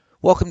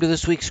Welcome to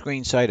this week's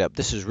Green Side Up.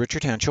 This is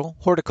Richard Henschel,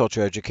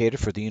 horticulture educator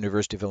for the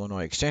University of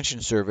Illinois Extension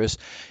Service,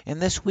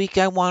 and this week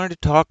I wanted to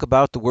talk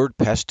about the word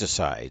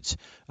pesticides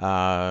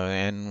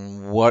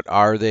and what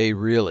are they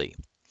really.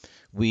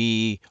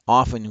 We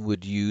often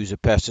would use a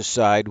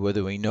pesticide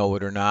whether we know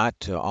it or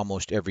not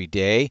almost every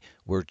day.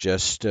 We're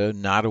just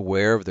not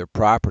aware of their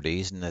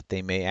properties and that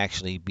they may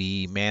actually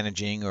be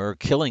managing or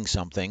killing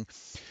something.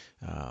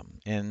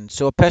 And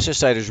so a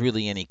pesticide is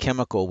really any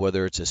chemical,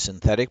 whether it's a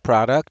synthetic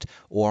product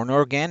or an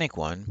organic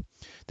one,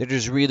 that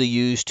is really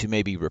used to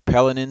maybe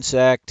repel an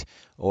insect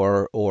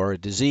or a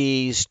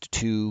disease,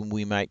 to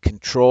we might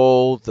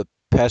control the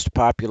pest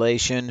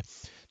population,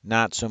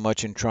 not so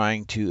much in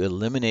trying to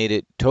eliminate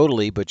it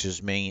totally, but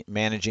just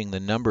managing the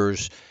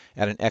numbers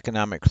at an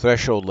economic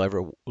threshold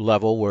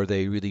level where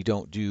they really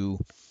don't do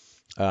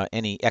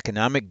any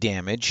economic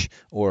damage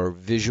or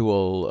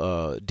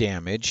visual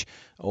damage,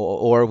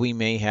 or we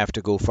may have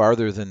to go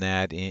farther than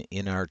that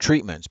in our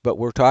treatments. But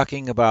we're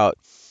talking about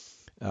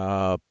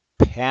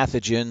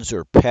pathogens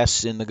or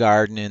pests in the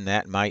garden, and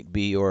that might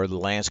be, or the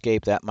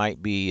landscape, that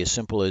might be as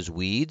simple as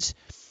weeds.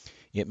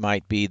 It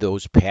might be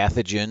those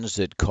pathogens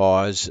that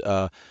cause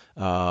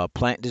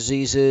plant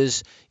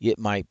diseases. It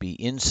might be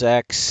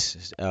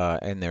insects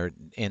and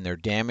their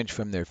damage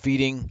from their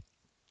feeding.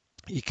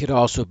 It could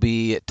also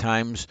be at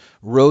times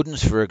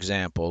rodents, for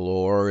example,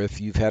 or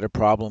if you've had a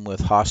problem with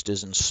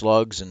hostas and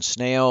slugs and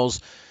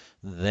snails,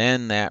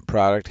 then that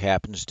product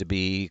happens to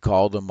be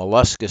called a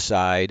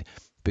molluscicide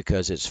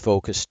because its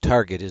focused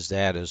target is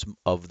that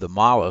of the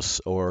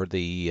mollusk or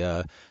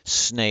the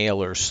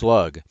snail or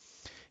slug.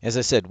 As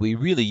I said, we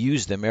really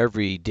use them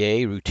every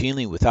day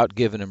routinely without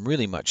giving them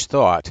really much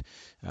thought.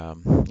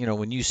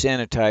 When you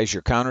sanitize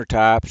your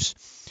countertops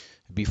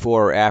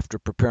before or after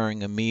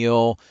preparing a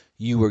meal,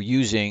 you are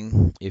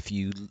using, if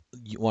you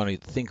want to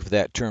think of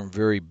that term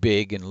very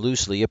big and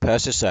loosely, a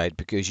pesticide,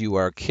 because you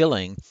are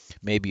killing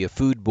maybe a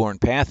foodborne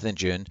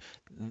pathogen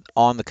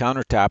on the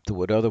countertop that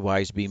would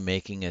otherwise be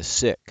making us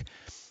sick.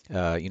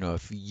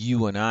 If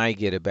you and I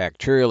get a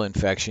bacterial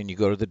infection, you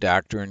go to the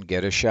doctor and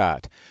get a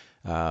shot.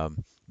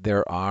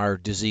 There are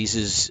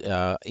diseases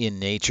in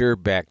nature,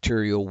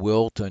 bacterial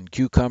wilt on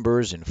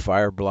cucumbers and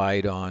fire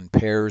blight on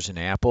pears and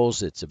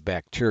apples. It's a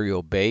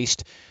bacterial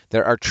based.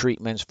 There are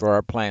treatments for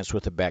our plants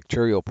with a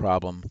bacterial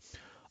problem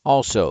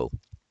also.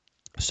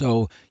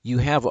 So you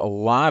have a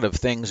lot of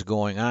things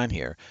going on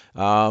here.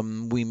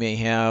 We may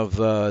have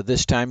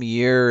this time of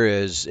year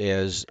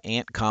as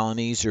ant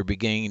colonies are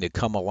beginning to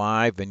come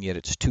alive, and yet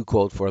it's too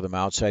cold for them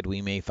outside.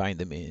 We may find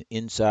them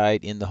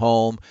inside in the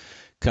home,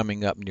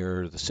 coming up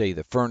near, say,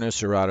 the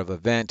furnace or out of a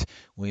vent.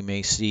 We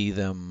may see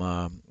them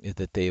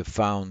that they have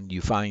found.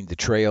 You find the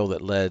trail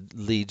that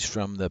leads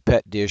from the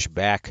pet dish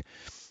back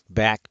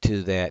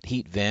to that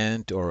heat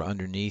vent or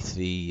underneath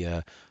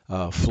the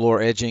floor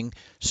edging.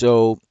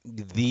 So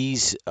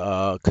these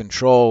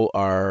control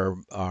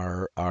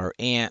our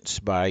ants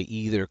by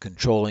either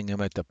controlling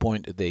them at the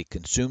point that they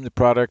consume the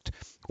product,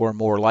 or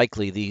more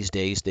likely these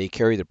days they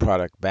carry the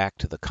product back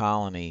to the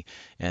colony,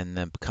 and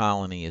the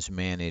colony is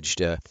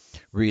managed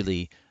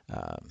really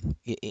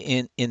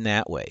in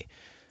that way.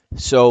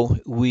 So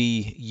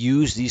we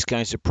use these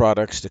kinds of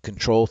products to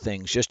control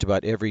things just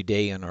about every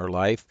day in our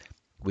life.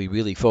 We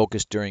really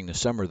focus during the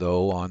summer,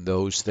 though, on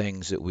those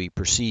things that we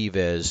perceive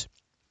as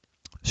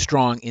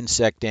strong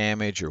insect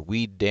damage or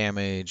weed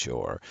damage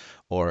or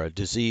a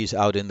disease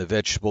out in the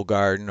vegetable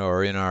garden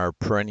or in our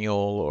perennial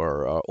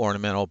or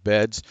ornamental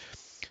beds.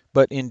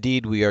 But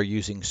indeed, we are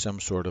using some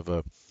sort of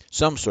a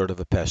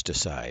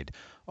pesticide.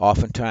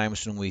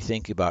 Oftentimes, when we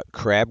think about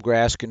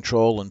crabgrass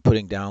control and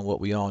putting down what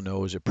we all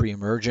know is a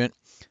pre-emergent,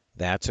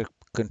 that's a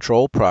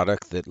control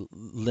product that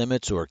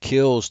limits or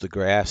kills the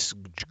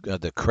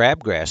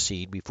crabgrass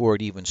seed before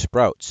it even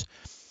sprouts.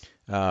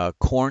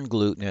 Corn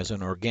gluten as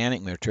an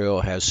organic material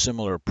has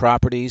similar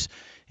properties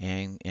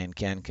and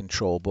can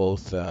control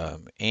both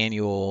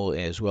annual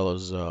as well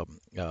as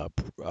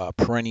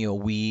perennial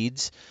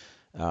weeds.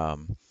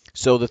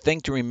 So the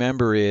thing to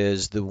remember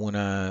is that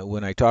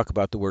when I talk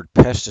about the word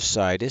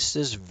pesticide, this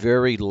is a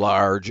very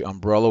large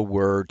umbrella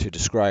word to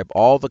describe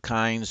all the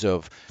kinds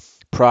of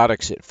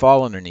products that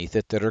fall underneath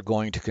it that are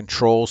going to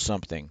control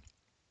something.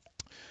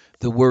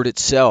 The word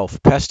itself,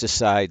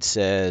 pesticide,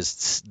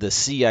 says the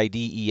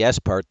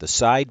CIDES part, the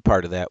side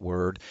part of that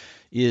word,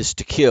 is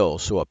to kill.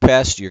 So a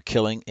pest, you're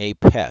killing a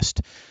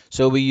pest.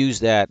 So we use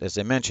that, as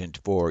I mentioned,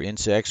 for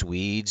insects,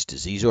 weeds,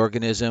 disease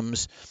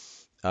organisms,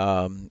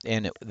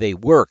 they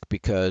work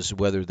because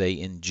whether they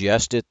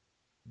ingest it,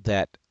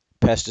 that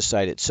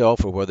pesticide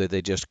itself, or whether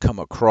they just come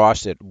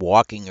across it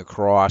walking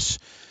across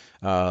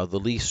the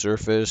leaf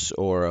surface,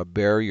 or a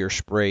barrier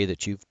spray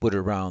that you've put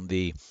around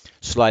the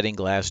sliding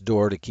glass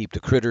door to keep the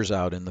critters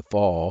out in the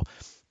fall.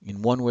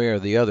 In one way or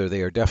the other,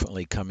 they are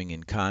definitely coming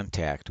in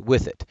contact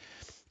with it.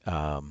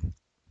 Um,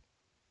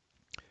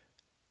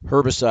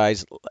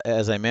 Herbicides,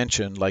 as I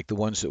mentioned, like the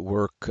ones that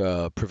work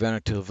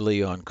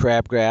preventatively on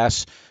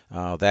crabgrass,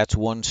 that's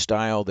one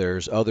style.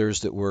 There's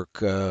others that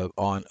work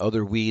on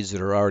other weeds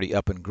that are already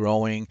up and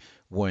growing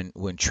when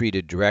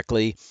treated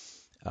directly.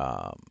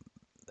 Um,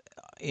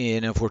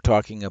 And if we're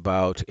talking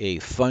about a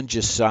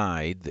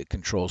fungicide that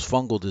controls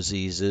fungal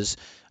diseases,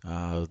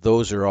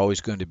 those are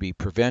always going to be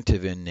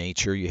preventive in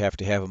nature. You have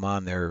to have them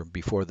on there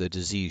before the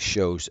disease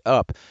shows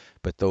up.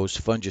 But those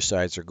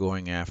fungicides are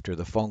going after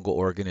the fungal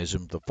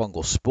organism, the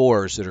fungal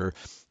spores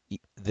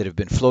that have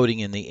been floating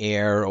in the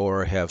air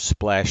or have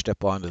splashed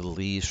up onto the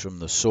leaves from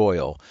the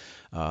soil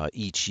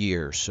each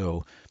year.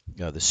 So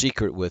the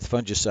secret with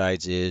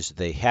fungicides is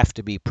they have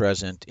to be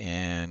present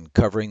and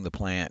covering the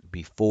plant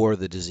before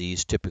the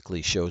disease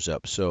typically shows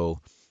up.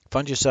 So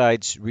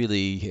fungicides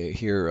really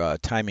here,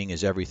 timing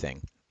is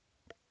everything.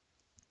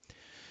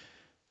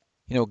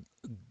 You know,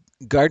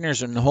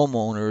 gardeners and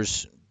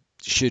homeowners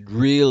should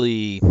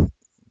really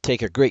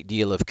take a great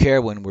deal of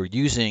care when we're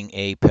using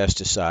a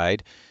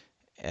pesticide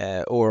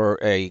or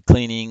a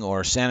cleaning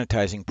or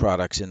sanitizing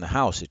products in the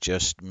house. It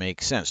just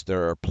makes sense.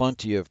 There are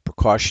plenty of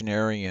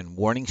precautionary and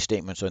warning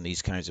statements on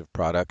these kinds of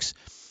products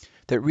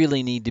that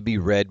really need to be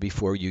read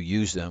before you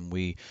use them.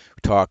 We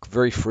talk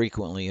very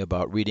frequently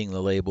about reading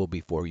the label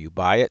before you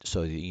buy it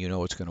so that you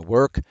know it's going to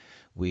work.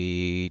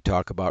 We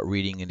talk about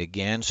reading it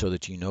again so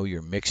that you know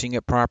you're mixing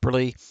it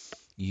properly.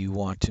 You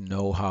want to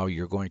know how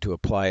you're going to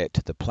apply it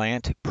to the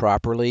plant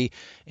properly,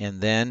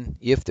 and then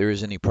if there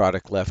is any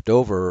product left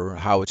over,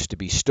 how it's to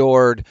be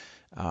stored,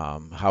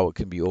 how it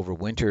can be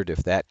overwintered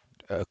if that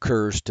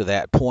occurs to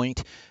that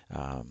point.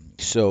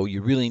 So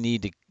you really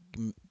need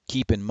to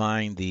keep in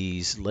mind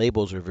these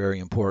labels are very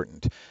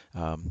important.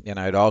 And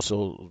I'd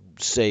also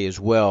say as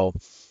well,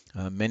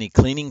 many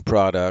cleaning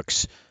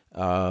products,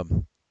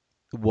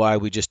 why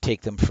we just take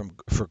them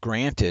for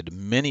granted.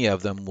 Many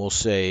of them will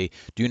say,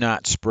 do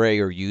not spray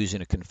or use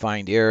in a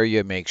confined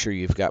area. Make sure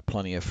you've got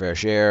plenty of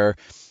fresh air.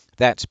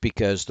 That's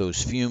because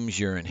those fumes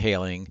you're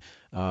inhaling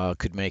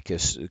could make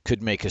us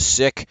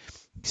sick,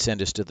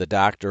 send us to the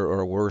doctor,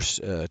 or worse,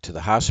 to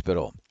the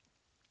hospital.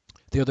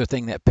 The other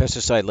thing that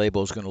pesticide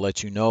label is going to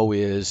let you know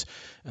is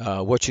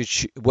what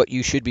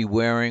you should be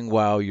wearing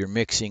while you're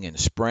mixing and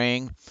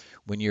spraying.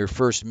 When you're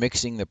first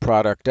mixing the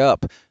product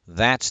up,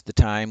 that's the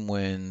time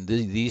when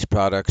these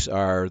products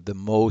are the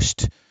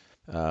most,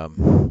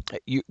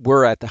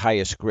 we're at the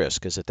highest risk,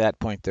 because at that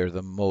point they're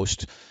the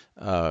most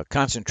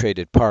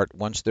concentrated part.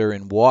 Once they're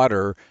in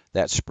water,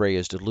 that spray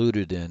is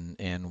diluted,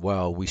 and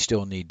while we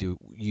still need to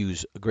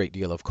use a great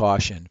deal of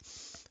caution,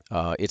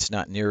 it's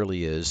not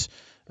nearly as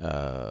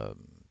uh,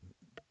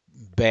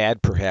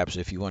 bad, perhaps,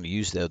 if you want to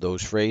use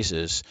those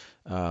phrases,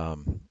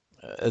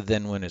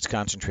 than when it's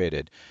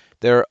concentrated.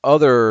 There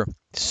are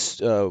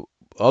uh,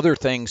 other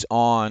things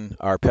on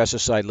our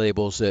pesticide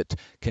labels that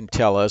can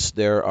tell us.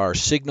 There are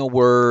signal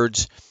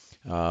words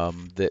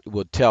that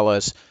would tell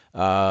us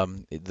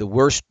the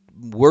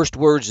worst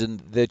words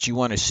that you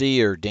want to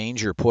see are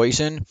danger,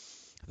 poison.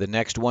 The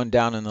next one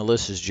down on the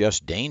list is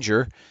just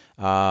danger.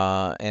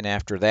 And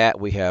after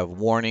that, we have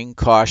warning,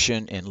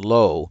 caution, and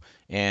low.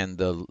 And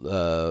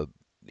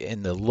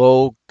in the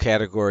low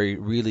category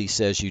really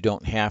says you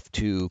don't have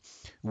to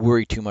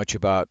worry too much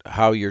about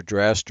how you're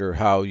dressed or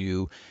how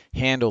you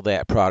handle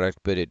that product.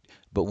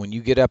 But when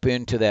you get up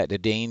into the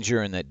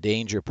danger and that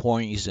danger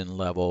poison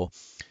level,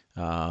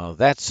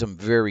 that's some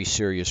very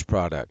serious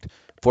product.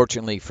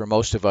 Fortunately for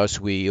most of us,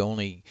 we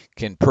only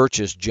can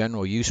purchase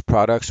general use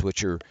products,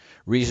 which are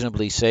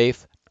reasonably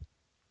safe.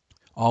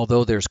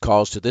 Although there's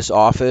calls to this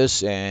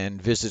office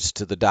and visits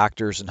to the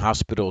doctors and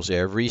hospitals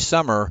every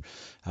summer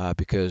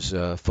because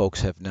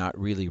folks have not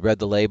really read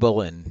the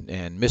label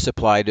and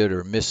misapplied it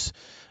or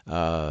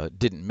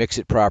didn't mix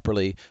it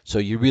properly. So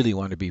you really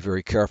want to be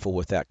very careful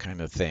with that kind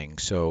of thing.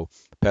 So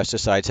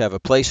pesticides have a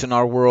place in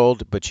our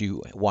world, but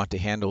you want to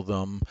handle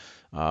them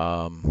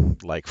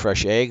like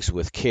fresh eggs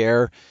with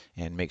care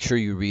and make sure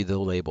you read the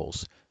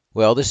labels.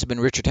 Well, this has been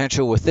Richard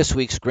Henschel with this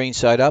week's Green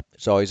Side Up.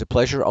 It's always a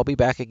pleasure. I'll be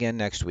back again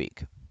next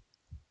week.